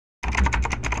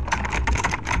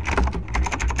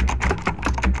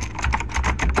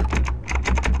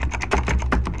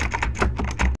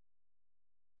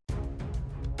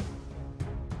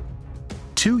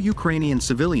2 Ukrainian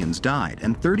civilians died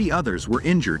and 30 others were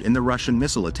injured in the Russian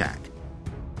missile attack,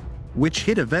 which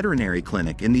hit a veterinary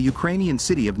clinic in the Ukrainian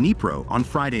city of Dnipro on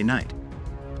Friday night.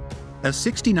 A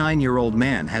 69-year-old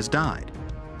man has died.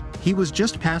 He was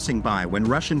just passing by when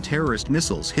Russian terrorist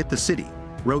missiles hit the city,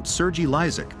 wrote Sergei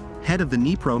Lysak, head of the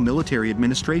Dnipro military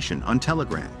administration, on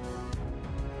Telegram.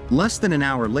 Less than an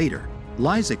hour later,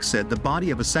 Lysak said the body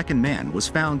of a second man was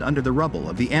found under the rubble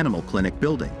of the animal clinic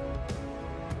building.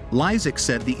 Lysak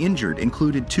said the injured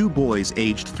included 2 boys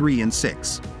aged 3 and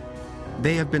 6.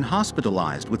 They have been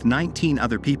hospitalized with 19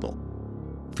 other people.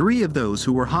 3 of those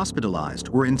who were hospitalized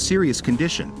were in serious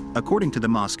condition, according to the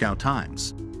Moscow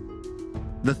Times.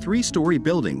 The 3-story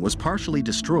building was partially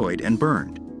destroyed and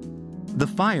burned. The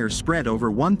fire spread over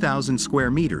 1,000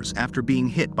 square meters after being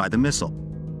hit by the missile.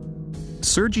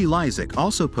 Sergei Lysak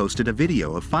also posted a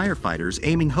video of firefighters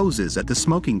aiming hoses at the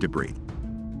smoking debris.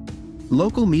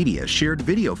 Local media shared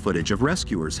video footage of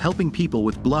rescuers helping people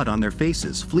with blood on their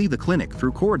faces flee the clinic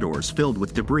through corridors filled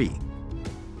with debris.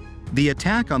 The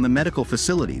attack on the medical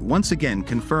facility once again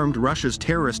confirmed Russia's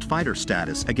terrorist fighter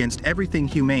status against everything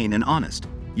humane and honest,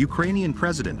 Ukrainian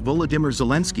President Volodymyr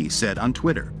Zelensky said on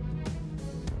Twitter.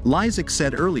 Lysak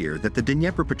said earlier that the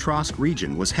Dnipropetrovsk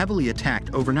region was heavily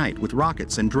attacked overnight with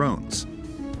rockets and drones.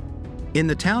 In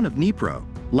the town of Dnipro,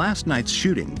 last night's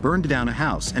shooting burned down a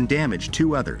house and damaged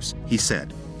 2 others, he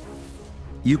said.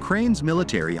 Ukraine's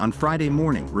military on Friday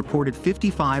morning reported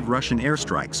 55 Russian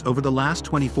airstrikes over the last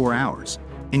 24 hours,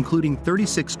 including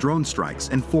 36 drone strikes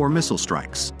and 4 missile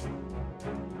strikes.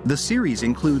 The series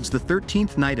includes the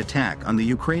 13th night attack on the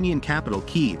Ukrainian capital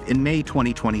Kyiv in May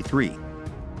 2023.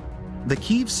 The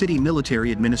Kyiv City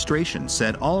Military Administration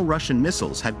said all Russian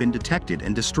missiles had been detected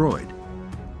and destroyed.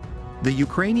 The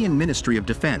Ukrainian Ministry of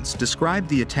Defense described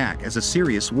the attack as a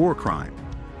serious war crime.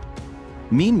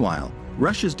 Meanwhile,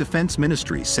 Russia's defense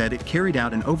ministry said it carried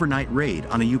out an overnight raid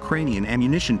on a Ukrainian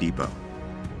ammunition depot.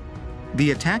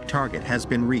 The attack target has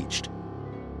been reached.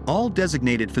 All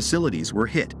designated facilities were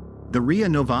hit, the RIA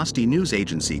Novosti news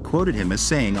agency quoted him as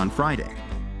saying on Friday.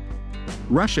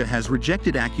 Russia has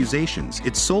rejected accusations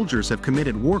its soldiers have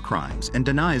committed war crimes and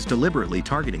denies deliberately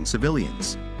targeting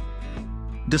civilians.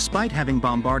 Despite having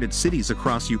bombarded cities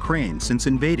across Ukraine since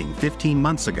invading 15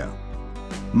 months ago,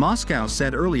 Moscow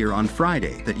said earlier on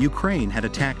Friday that Ukraine had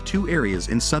attacked 2 areas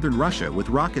in southern Russia with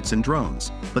rockets and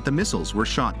drones, but the missiles were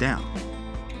shot down.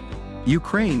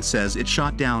 Ukraine says it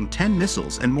shot down 10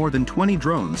 missiles and more than 20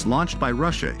 drones launched by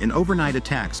Russia in overnight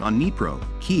attacks on Dnipro,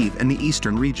 Kyiv, and the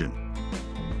eastern region.